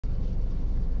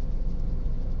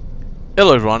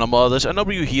Hello everyone, I'm Others. I know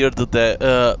you hear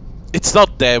that it's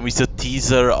not them, it's a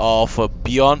teaser of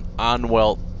Beyond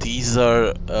Hanwell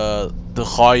teaser, the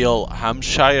Royal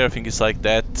Hampshire, I think it's like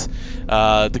that.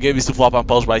 The game is developed and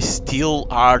published by Steel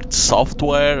Art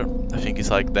Software, I think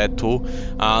it's like that too.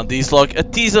 And it's like a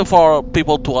teaser for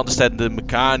people to understand the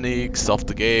mechanics of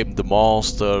the game, the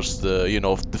monsters, the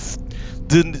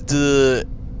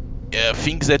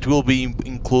things that will be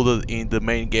included in the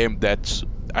main game that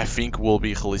I think will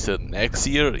be released next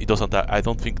year. It doesn't. I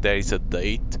don't think there is a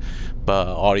date,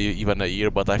 but or even a year.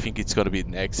 But I think it's gonna be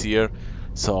next year.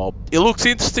 So it looks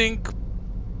interesting.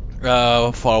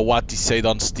 For what he said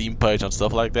on Steam page and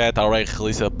stuff like that. I already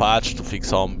released a patch to fix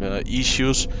some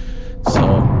issues.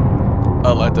 So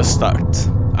let us start.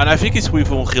 And I think it's with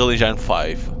Unreal Engine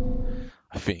 5.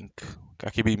 I think. I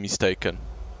could be mistaken.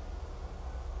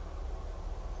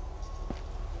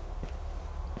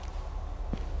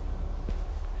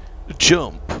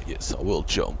 Jump. Yes, I will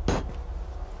jump.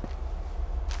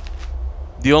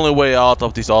 The only way out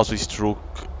of this also is through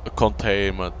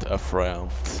containment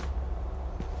around.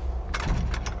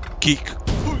 Kick.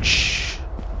 Push.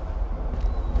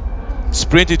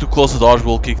 Sprinting to close the doors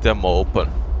will kick them open.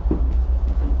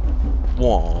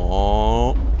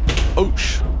 Whoa.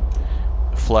 Oosh.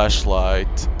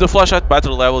 Flashlight. The flashlight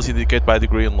battery level is indicated by the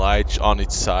green light on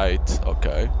its side.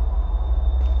 Okay.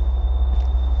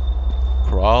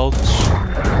 Crouch.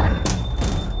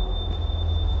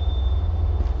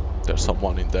 There's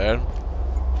someone in there.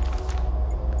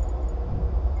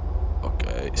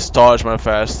 Okay, storage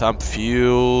manifest, and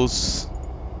fuse.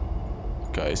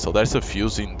 Okay, so there's a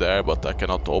fuse in there, but I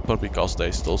cannot open because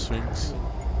there's those things.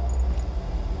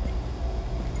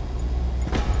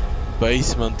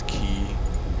 Basement key.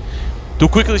 To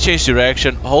quickly change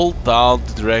direction, hold down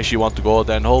the direction you want to go,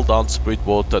 then hold down sprint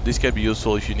button. This can be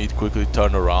useful if you need to quickly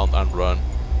turn around and run.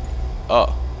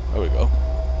 Oh, there we go.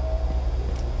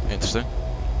 Interesting.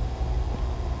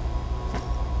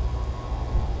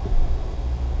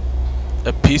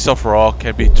 A piece of rock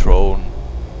can be thrown.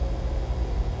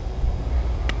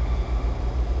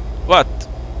 What?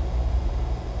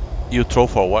 You throw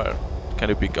for where? Can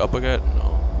you pick up again? No.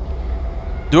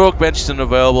 The workbench is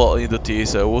unavailable in the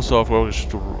teaser. Also offers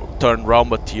to turn raw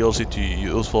materials into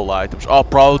useful items. Oh,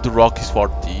 probably the rock is for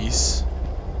these.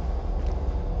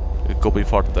 It could be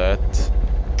for that.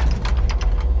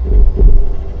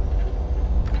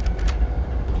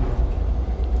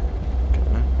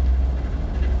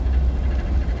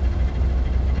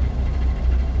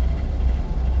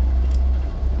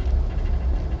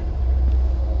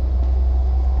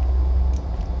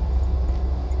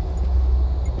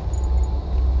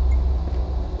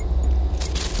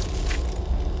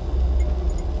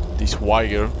 This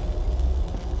wire.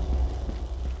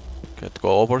 Can't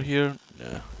go over here.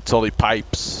 Yeah, it's only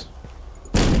pipes.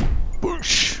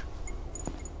 Push.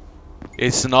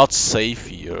 It's not safe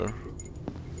here.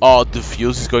 Oh, the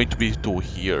fuse is going to be to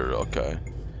here. Okay,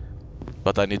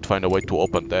 but I need to find a way to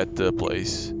open that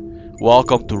place.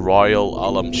 Welcome to Royal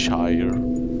Hallamshire.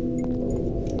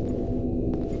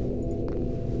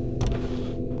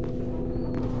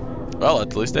 Well,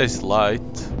 at least there's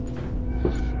light.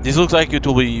 This looks like it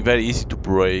will be very easy to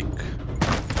break.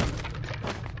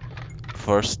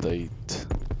 First aid.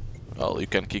 Well, you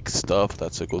can kick stuff,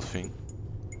 that's a good thing.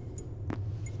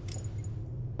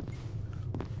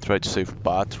 Try to save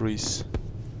batteries.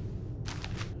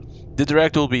 The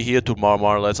director will be here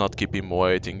tomorrow, let's not keep him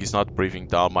waiting. He's not breathing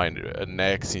down my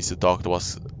neck since the doctor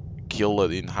was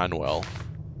killed in Hanwell.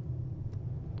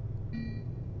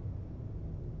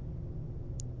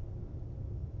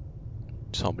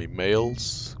 Some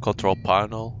emails, control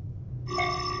panel,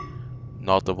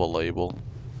 not available.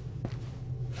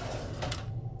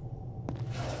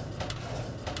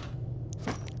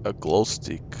 A glow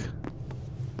stick.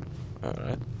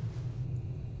 Alright.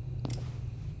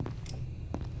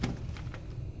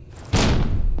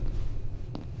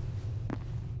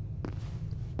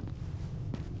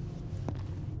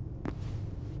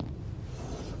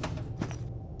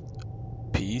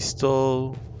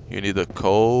 Pistol. You need a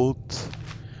code.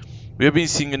 We have been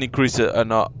seeing an increase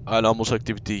in anomalous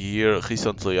activity here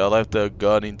recently. I left the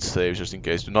gun in safe just in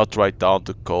case. Do not write down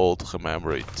the code,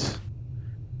 remember it.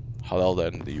 How the hell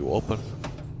then do you open?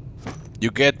 You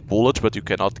get bullets, but you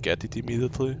cannot get it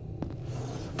immediately.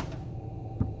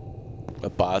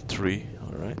 A battery,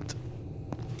 alright.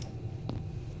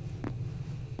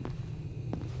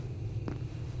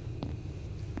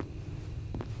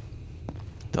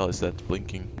 What the hell is that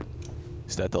blinking?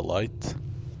 Is that a light?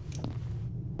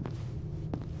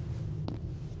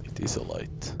 It is a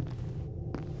light.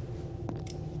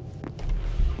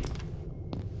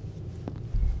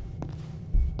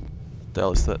 The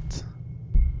hell is that?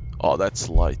 Oh, that's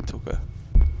light, okay.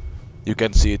 You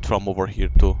can see it from over here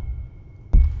too.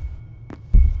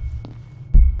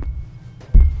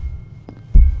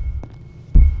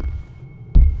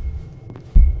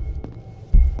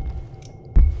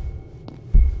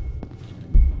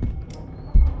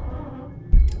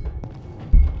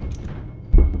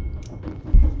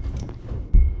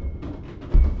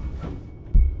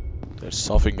 There's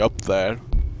something up there.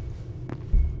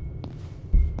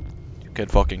 You can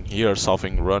fucking hear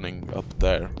something running up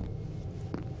there.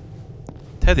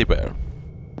 Teddy bear.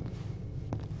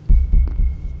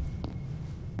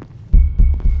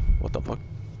 What the fuck?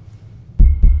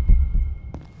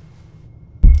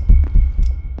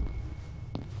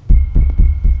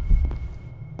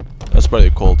 That's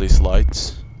pretty cool, these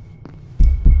lights.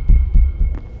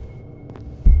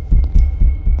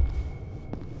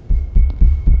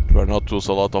 Try not to use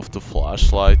a lot of the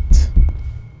flashlight.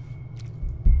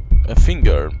 A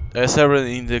finger. A severed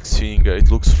index finger. It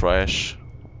looks fresh.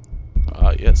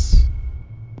 Ah, yes.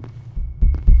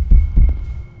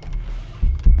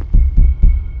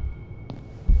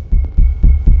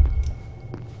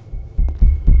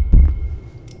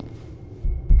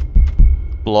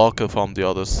 Block from the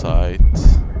other side.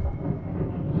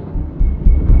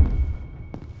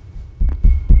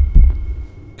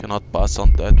 Cannot pass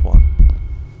on that one.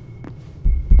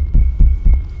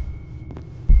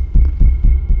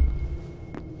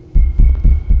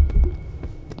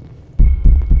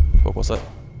 What was that?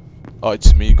 Oh,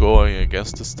 it's me going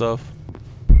against the stuff.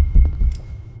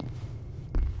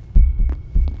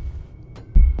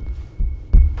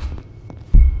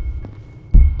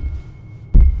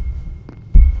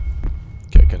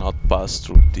 Okay, I cannot pass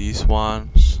through these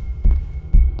ones.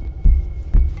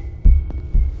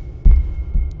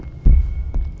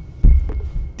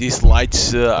 These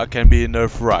lights can be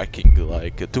nerve-wracking,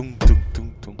 like tung tung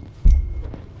tung tung.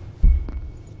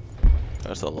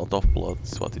 There's a lot of blood,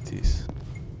 is what it is.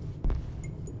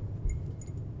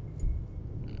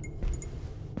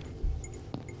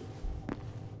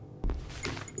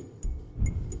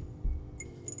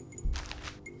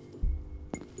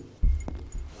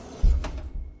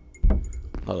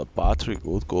 Another battery,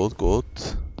 good, good, good.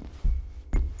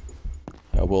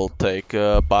 I will take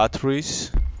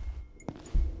batteries.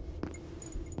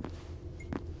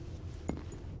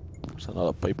 There's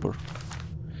another paper.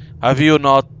 Have you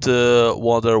not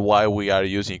wondered why we are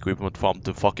using equipment from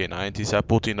the fucking 90s? I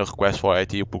put in a request for IT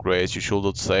upgrades, you should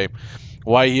do the same.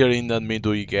 Why here in admin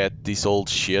do you get this old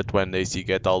shit when they see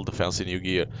get all the fancy new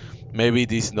gear? Maybe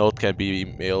this note can be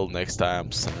emailed next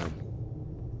time, Sam.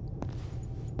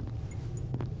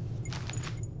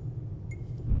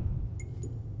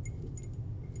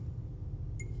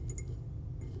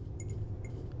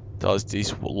 Does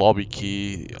this lobby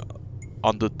key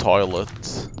on the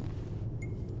toilet?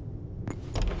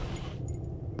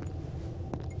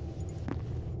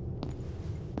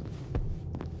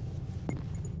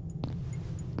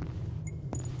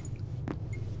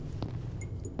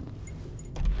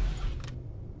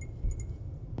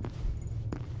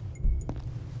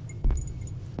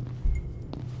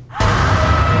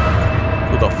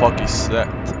 Who the fuck is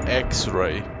that?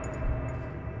 X-ray.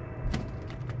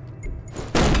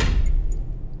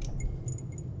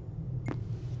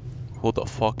 Who the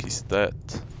fuck is that?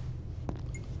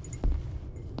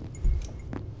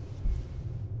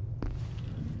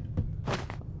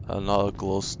 Another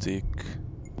glow stick.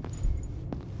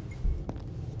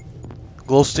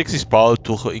 Glow sticks is probably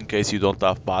to in case you don't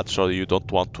have batteries or you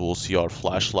don't want to use your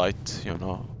flashlight, you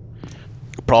know.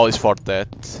 Probably is for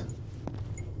that.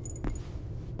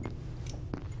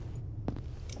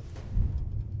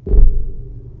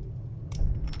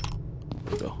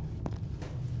 There we go.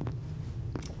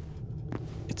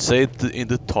 It said in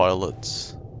the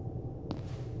toilets.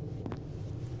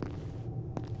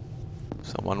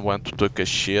 Someone went to take a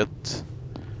shit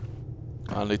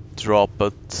and it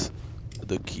dropped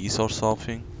the keys or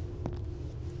something.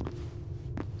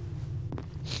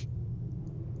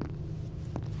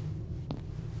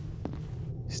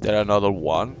 Is there another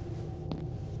one?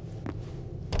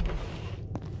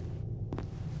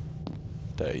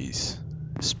 There is.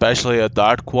 Especially a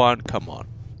dark one, come on.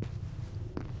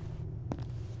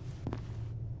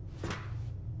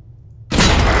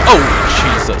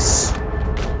 Oh, Jesus!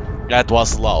 That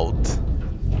was loud.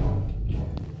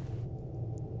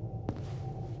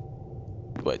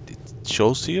 Wait, it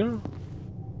shows here?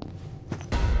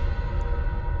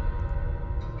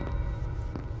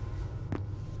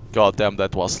 God damn,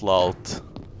 that was loud.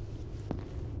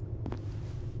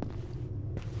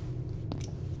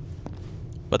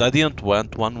 But I didn't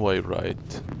went one way,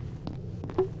 right?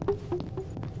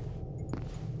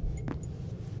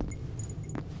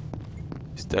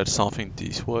 There's something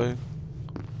this way.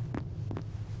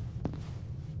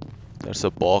 There's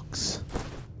a box.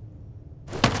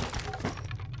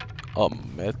 Oh,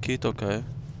 medkit, okay.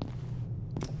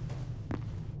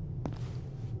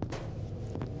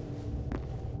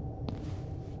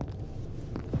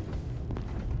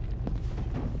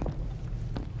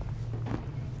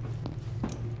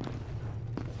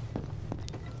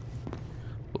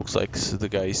 Looks like the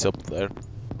guy is up there.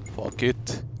 Fuck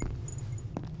it.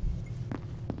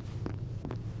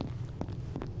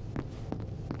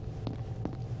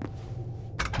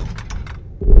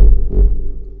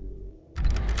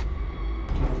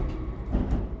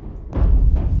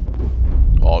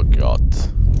 Oh god.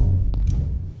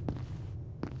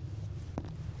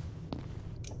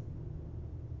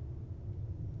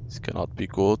 This cannot be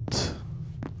good.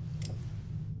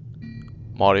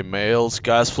 More emails.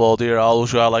 Gas flow, dear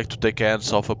Hallamshire, I like to take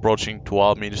hands off approaching to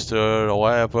our minister or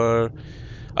whatever.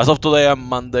 As of today, I'm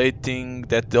mandating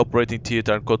that the operating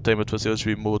theater and containment facilities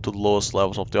be moved to the lowest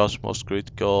levels of the utmost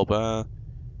critical.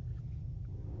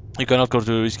 You cannot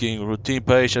continue risking routine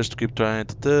patients to keep trying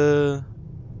to.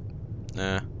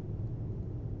 Nah.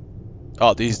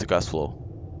 Oh, this is the gas flow.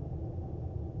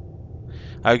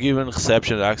 I've given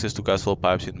reception access to gas flow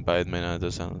pipes hidden by the main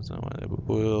understand.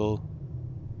 Will.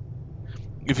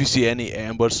 If you see any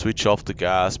amber, switch off the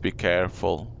gas. Be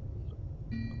careful.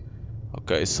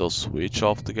 Okay, so switch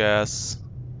off the gas.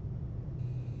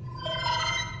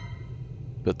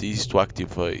 But this is to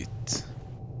activate.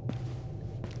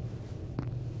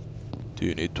 Do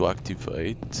you need to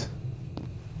activate?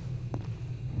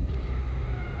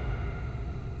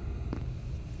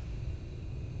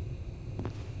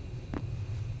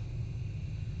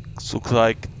 It looks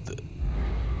like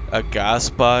a gas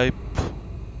pipe.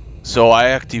 So I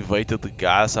activated the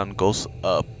gas and goes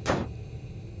up.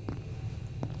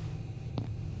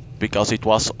 Because it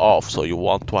was off, so you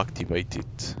want to activate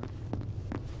it.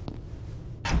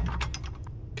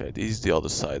 Okay, this is the other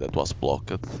side that was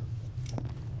blocked.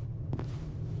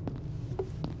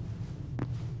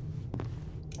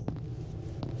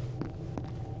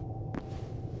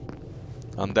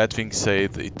 And that thing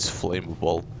said it's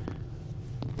flammable.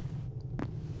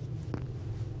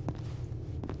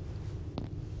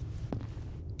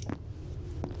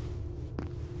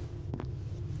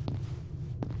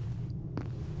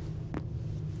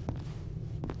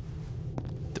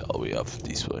 We have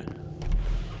this way.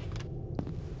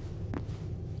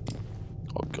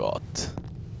 Oh god.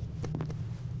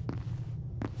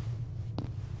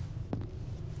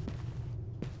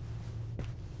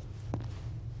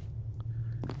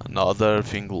 Another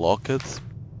thing locked.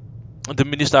 The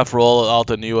minister have rolled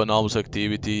out a new anomalous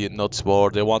activity in notice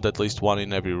board. They want at least one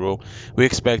in every room. We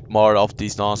expect more of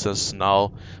this nonsense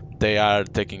now. They are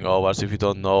taking over as if we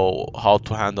don't know how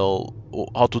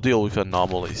to deal with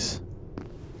anomalies.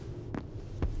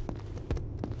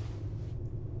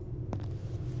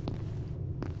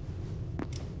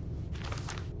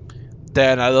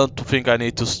 Then I don't think I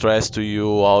need to stress to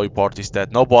you how important is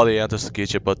that nobody enters the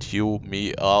kitchen but you,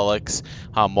 me, Alex,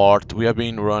 and Mort. We have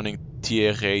been running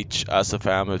TRH as a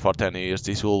family for 10 years.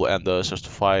 This will end us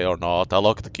justify or not. I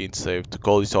locked the key in safe. The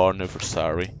code is our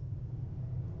anniversary.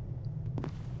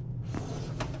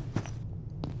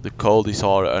 The code is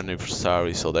our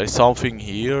anniversary. So there is something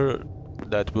here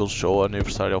that will show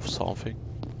anniversary of something.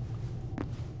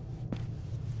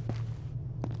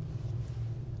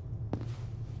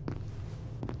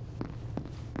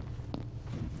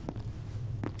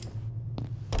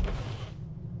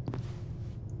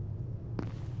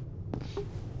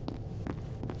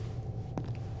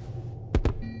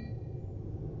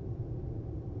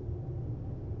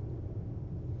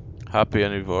 Happy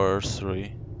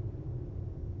anniversary.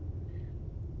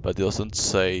 But it doesn't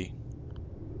say.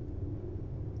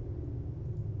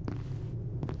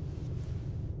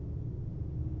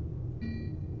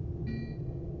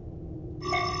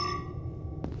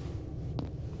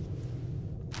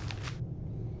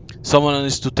 Someone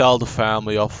needs to tell the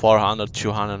family of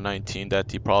 400-219 that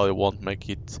he probably won't make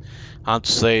it, and to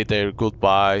say their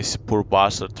goodbyes. Poor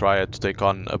bastard tried to take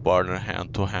on a burner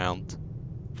hand to hand.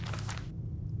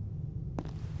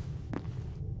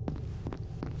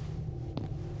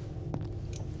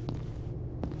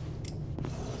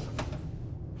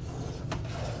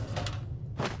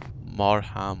 More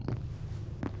ham.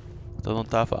 I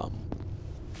don't have ham.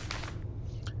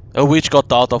 A witch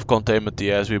got out of containment,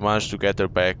 yes, we managed to get her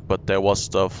back, but there was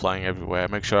stuff flying everywhere.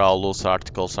 Make sure all those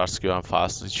articles are secure and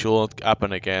fast. It shouldn't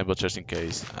happen again, but just in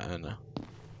case. And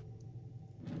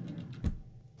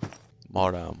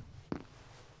more ham.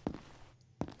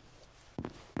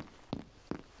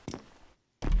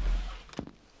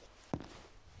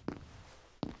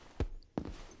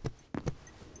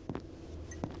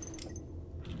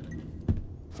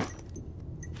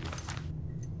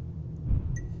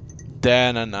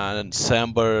 then and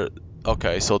December.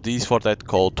 Okay, so these for that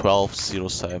code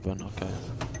 1207. Okay.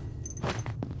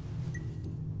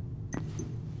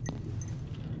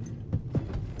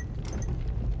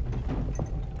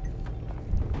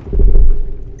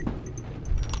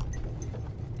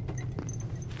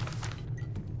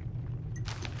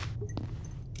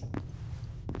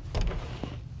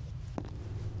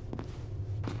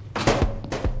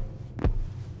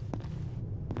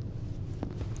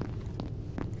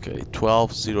 Okay,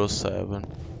 1207.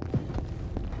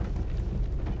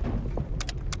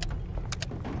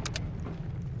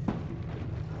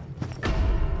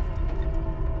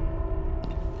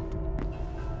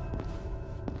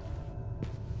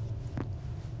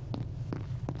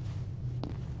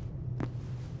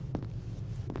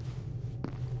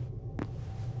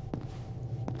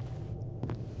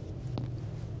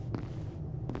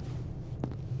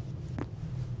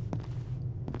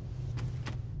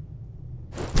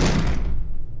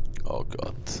 Oh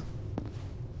god.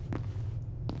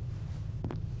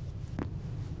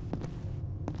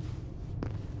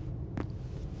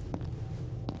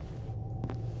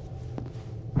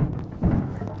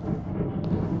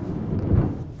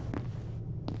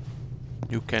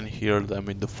 You can hear them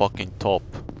in the fucking top.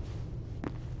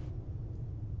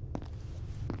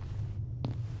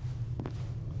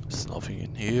 There's nothing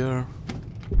in here.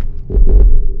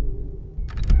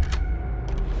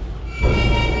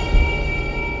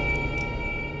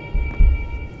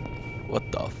 What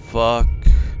the fuck?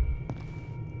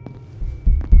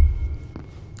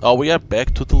 Oh, we are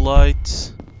back to the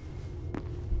lights.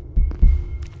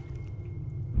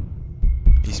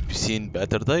 He's seen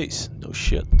better days. No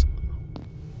shit.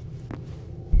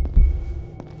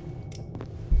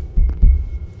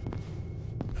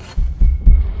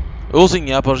 Using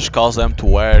yappers cause them to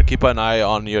wear. Keep an eye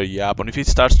on your yapon. If it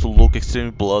starts to look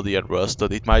extremely bloody and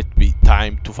rusted, it might be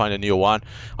time to find a new one,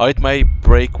 or it may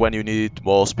break when you need it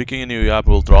most. Picking a new yap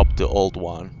will drop the old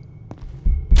one.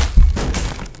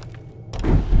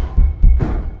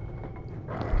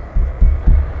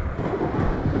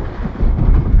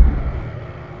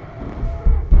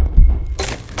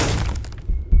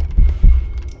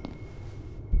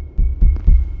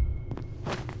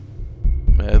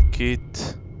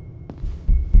 Medkit.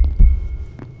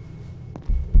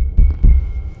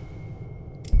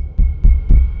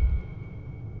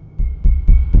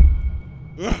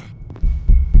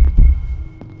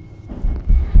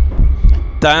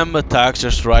 Time attacks,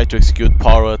 just try to execute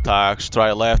power attacks.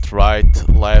 Try left, right,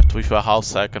 left with a half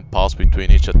second pause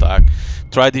between each attack.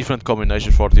 Try different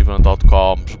combinations for different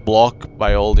outcomes. Block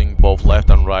by holding both left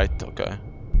and right. Okay.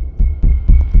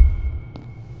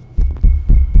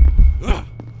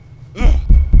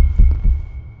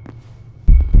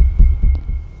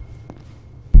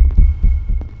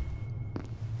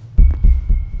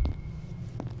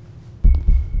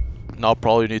 Now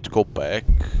probably need to go back.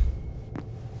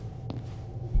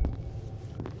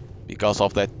 Because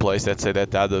of that place that said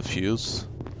that had a fuse.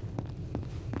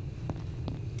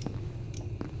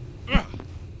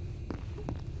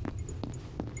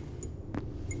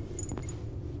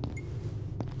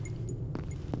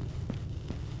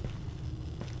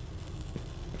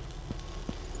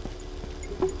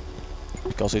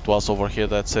 Because it was over here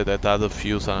that said that had a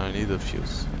fuse and I need a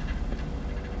fuse.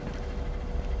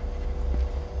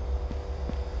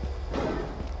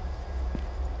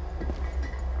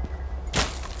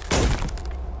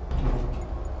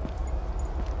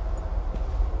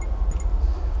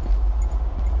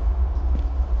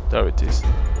 There it is.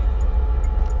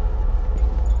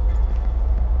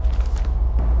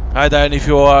 Hi Dan, if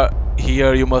you are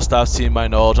here you must have seen my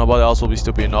notes. Nobody else will be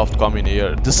stupid enough to come in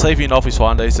here. The safe in office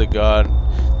 1 days ago.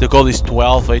 The code is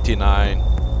 1289.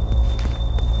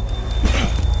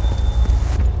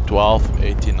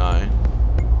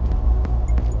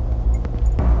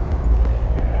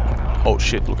 1289. Oh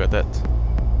shit, look at that.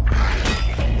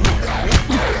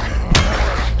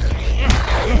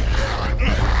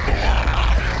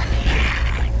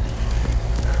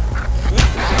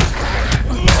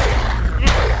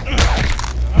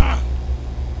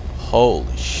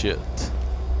 Holy shit.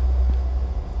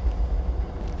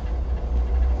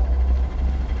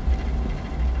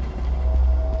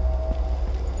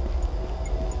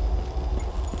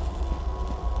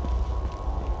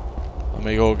 Let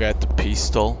me go get the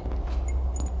pistol.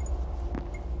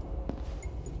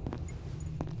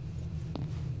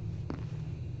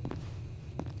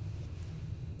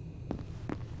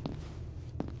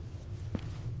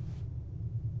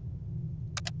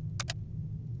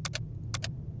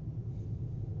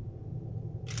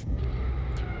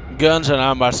 Guns and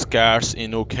ammo are scarce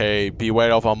in UK.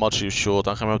 Beware of how much you shoot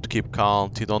and remember to keep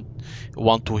count. You don't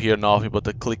want to hear nothing but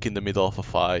a click in the middle of a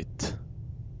fight.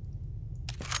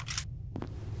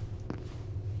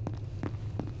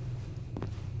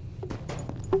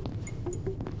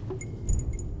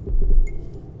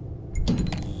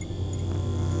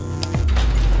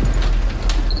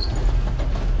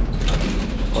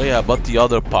 Oh yeah, but the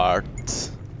other part,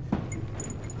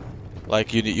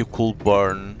 like you could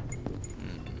burn.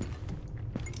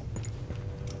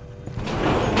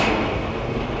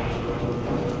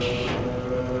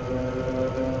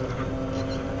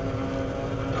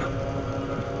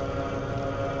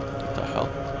 What the hell?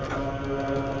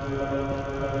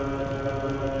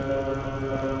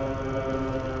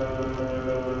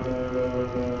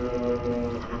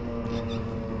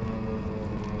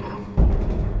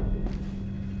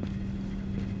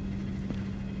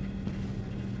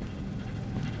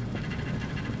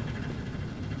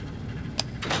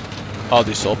 Oh,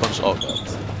 this opens. Oh god.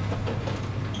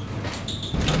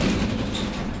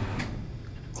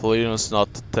 Clearance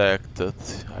not detected.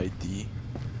 ID.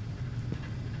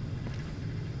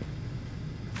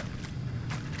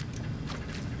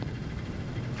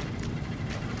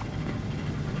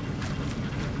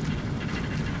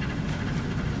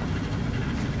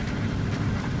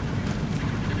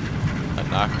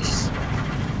 An axe.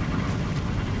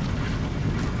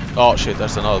 Oh shit,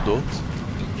 there's another dude.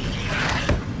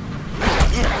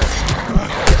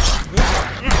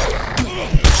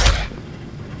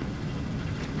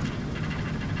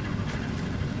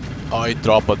 Oh, he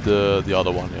dropped the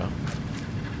other one, yeah.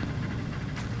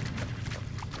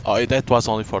 Oh, that was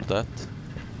only for that.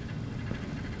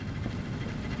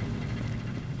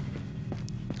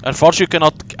 Unfortunately, you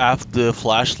cannot have the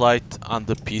flashlight and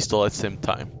the pistol at the same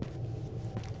time.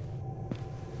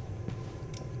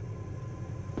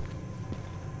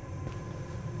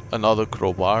 Another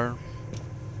crowbar.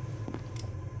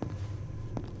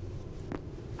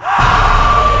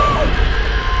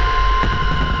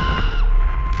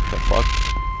 The fuck?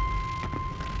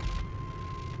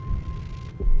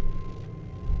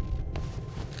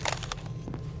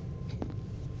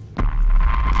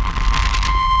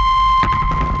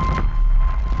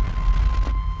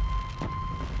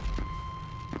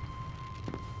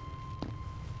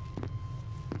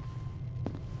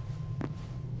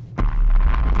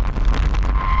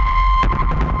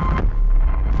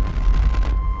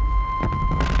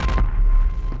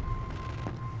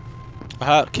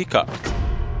 Keycard.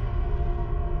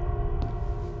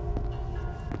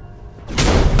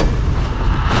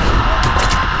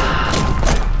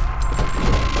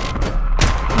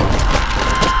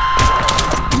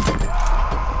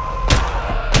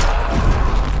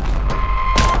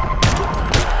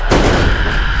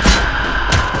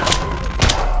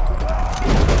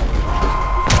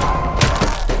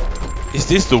 Is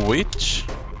this the witch?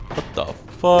 What the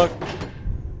fuck?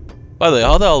 By the way,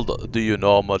 how the hell do you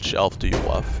know how much health do you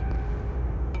have?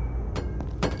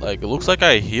 Like, it looks like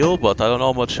I heal, but I don't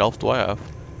know how much health do I have.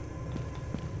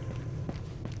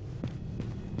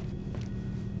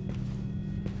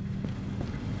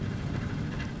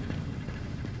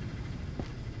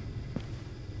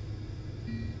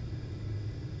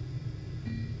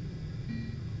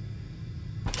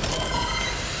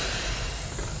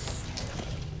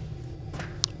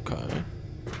 Okay.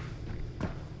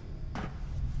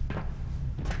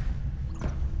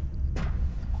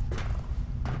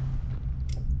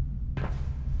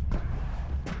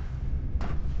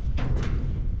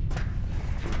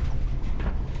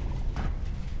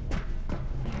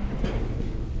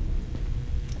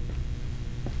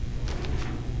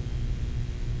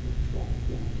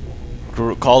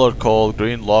 Color code,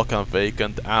 green lock and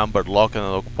vacant, amber lock and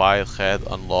occupied, red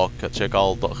unlock. Check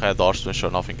all the red doors to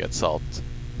ensure nothing gets out.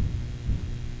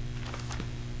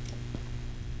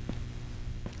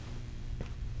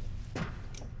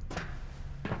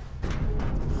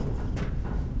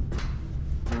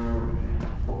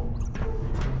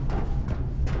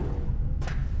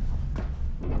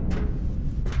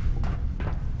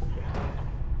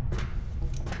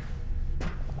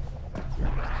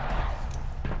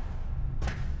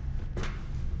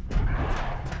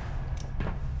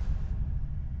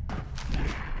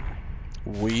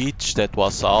 Witch that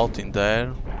was out in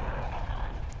there.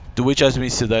 The witch has been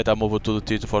sedated and moved to the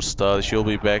theater for study. She'll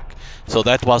be back. So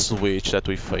that was the witch that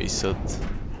we faced. The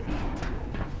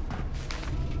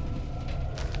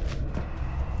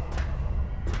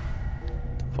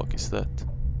fuck is that?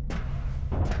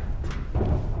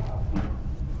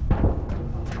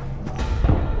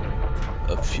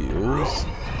 A fuse.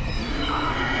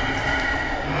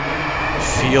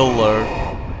 Filler.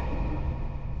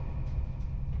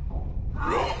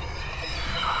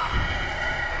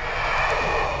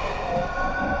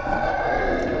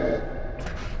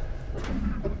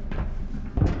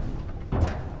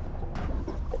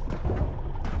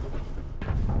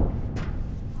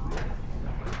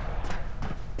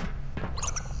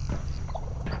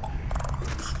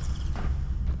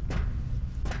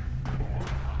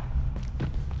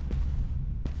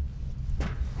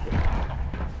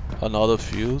 Another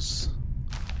fuse.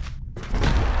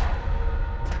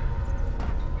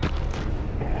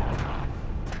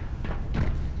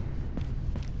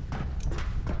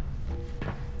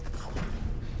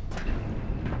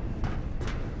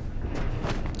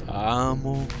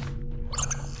 Ammo.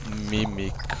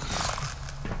 Mimic.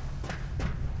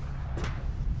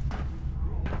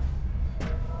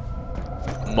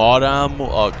 More ammo.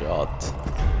 Oh god.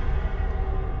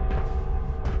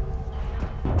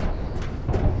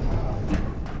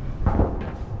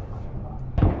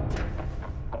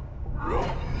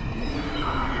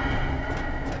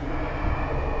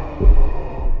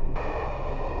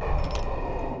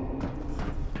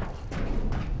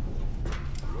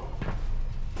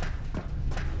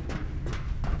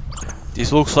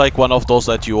 This looks like one of those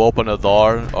that you open a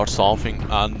door or something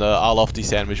and all of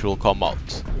these enemies will come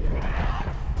out.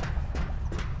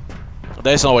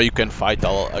 There's no way you can fight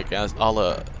against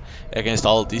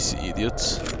all these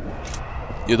idiots.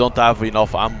 You don't have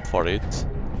enough ammo for it.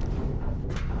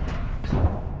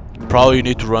 Probably you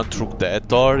need to run through that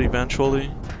door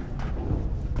eventually.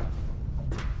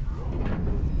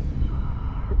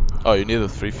 Oh, you need a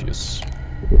 3 fuse.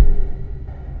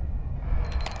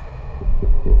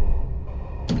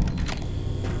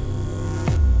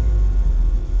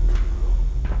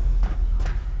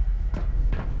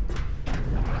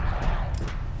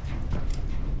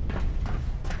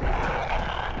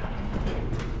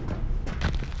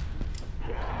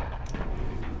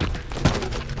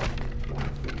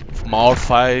 More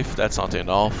 5, that's not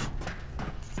enough.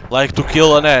 Like to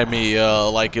kill an enemy,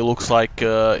 like it looks like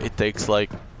it takes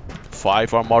like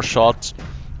 5 or more shots.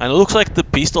 And it looks like the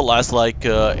pistol has like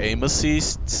aim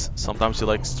assist. Sometimes it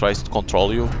like tries to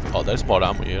control you. Oh, there's more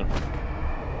ammo here.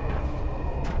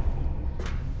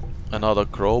 Another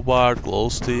crowbar, glow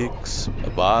sticks, a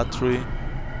battery.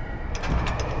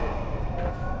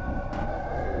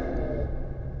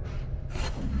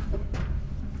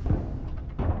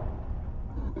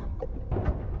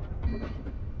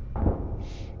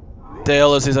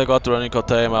 Tail says I got running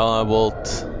time, I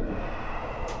bolt.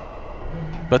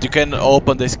 But you can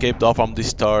open the escape door from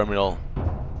this terminal.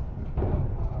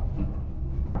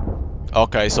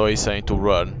 Okay, so he's saying to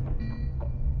run.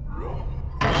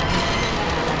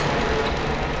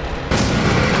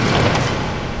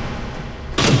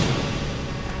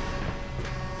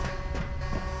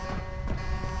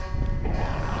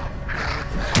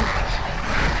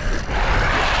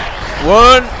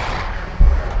 Run!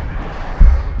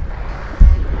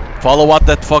 Follow what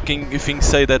that fucking thing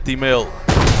say, that email.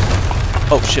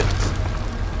 Oh shit.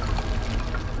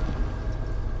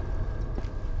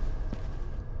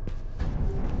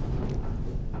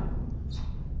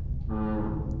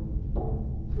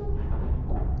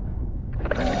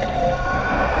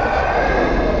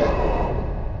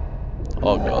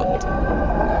 Oh god.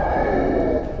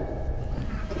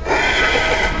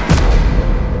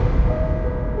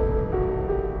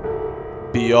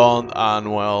 Beyond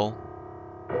Hanwell.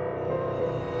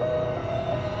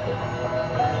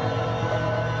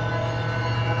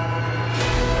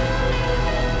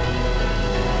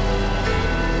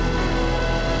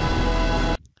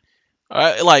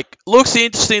 Like, looks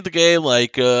interesting, the game,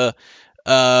 like, the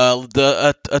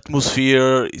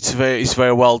atmosphere, it's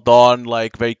very well done,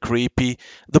 like, very creepy.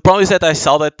 The problem is that I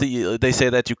saw that they say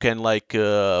that you can, like,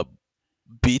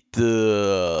 beat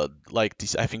the, like,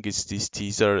 this, I think it's this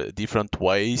teaser different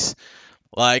ways.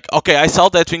 Like, okay, I saw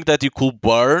that thing that you could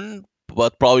burn,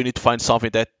 but probably need to find something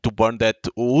that to burn that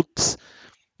wood.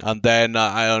 And then,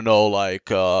 I don't know, like,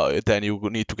 then you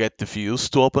need to get the fuse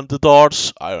to open the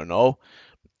doors, I don't know.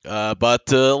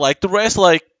 But like the rest,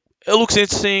 like it looks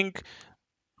interesting.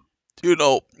 You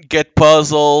know, get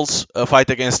puzzles,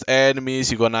 fight against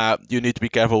enemies. You need to be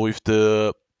careful with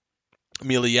the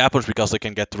melee weapons because they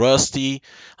can get rusty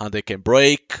and they can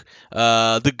break.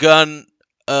 The gun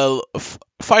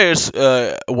fires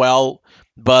well,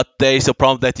 but there is a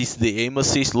problem that is the aim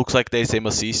assist. Looks like there is aim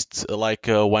assist, like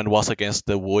when was against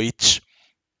the witch.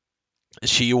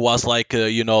 She was like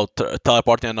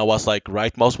teleporting, and I was like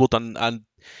right mouse button, and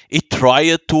it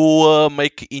tried to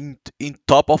make in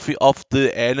top of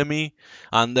the enemy,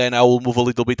 and then I will move a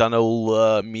little bit and I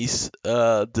will miss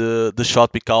the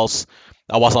shot because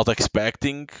I was not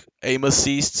expecting aim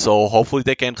assist. So hopefully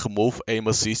they can remove aim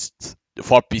assist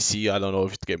for PC. I don't know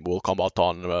if it game will come out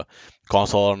on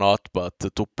console or not, but to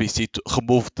PC to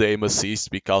remove the aim assist,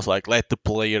 because like let the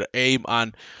player aim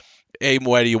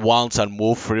where he wants and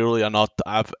move freely and not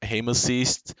have aim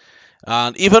assist.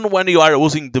 And even when you are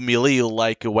using the melee,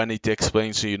 like when it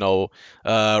explains,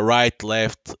 right,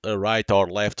 left, right, or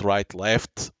left, right,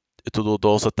 left to do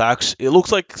those attacks, it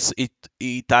looks like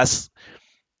it has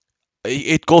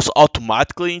it goes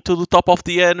automatically into the top of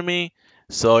the enemy.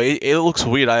 So it looks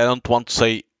weird. I don't want to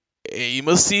say aim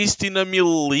assist in a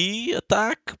melee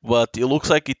attack, but it looks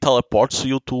like it teleports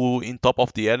you to in top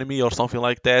of the enemy or something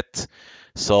like that.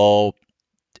 So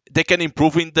they can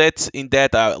improve in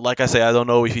that. Like I say, I don't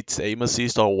know if it's aim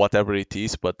assist or whatever it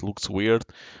is, but looks weird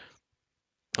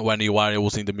when you are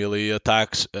using the melee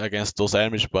attacks against those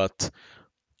enemies. But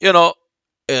you know,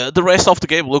 the rest of the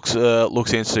game looks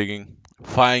interesting.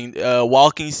 Find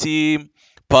walking sim,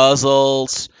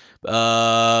 puzzles,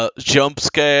 jump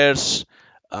scares,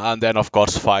 and then of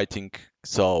course fighting.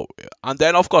 So and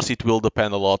then of course it will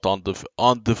depend a lot on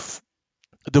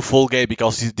the full game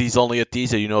because it is only a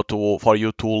teaser, to for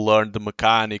you to learn the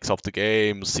mechanics of the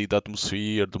game, see the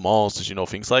atmosphere, the monsters,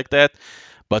 things like that.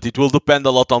 But it will depend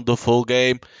a lot on the full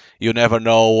game. You never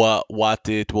know what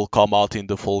it will come out in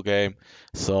the full game.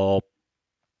 So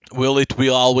will it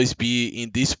will always be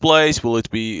in this place? Will it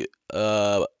be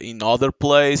in other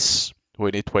place?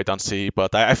 We need to wait and see.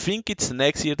 But I think it's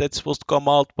next year that's supposed to come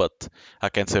out, but I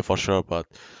can't say for sure. But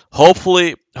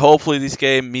hopefully this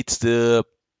game meets the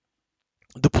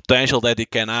potential that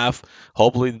it can have.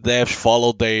 Hopefully the devs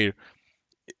follow their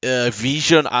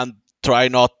vision and try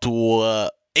not to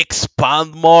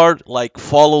expand more, like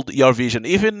follow your vision,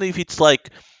 even if it's like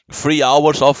 3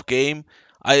 hours of game.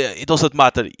 It doesn't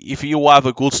matter if you have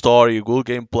a good story, a good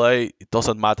gameplay. It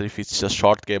doesn't matter if it's a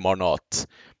short game or not,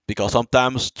 because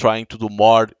sometimes trying to do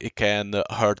more it can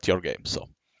hurt your game. So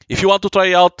if you want to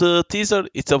try out the teaser,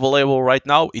 it's available right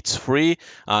now. It's free,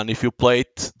 and if you play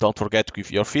it, don't forget to give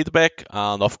your feedback,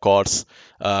 and of course,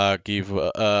 give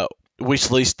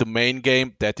wishlist the main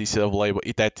game that is available,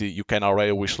 that you can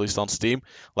already wishlist on Steam.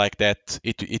 Like that,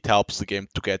 it helps the game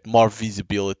to get more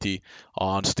visibility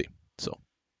on Steam. So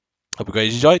hope you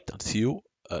guys enjoyed, and see you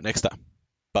next time.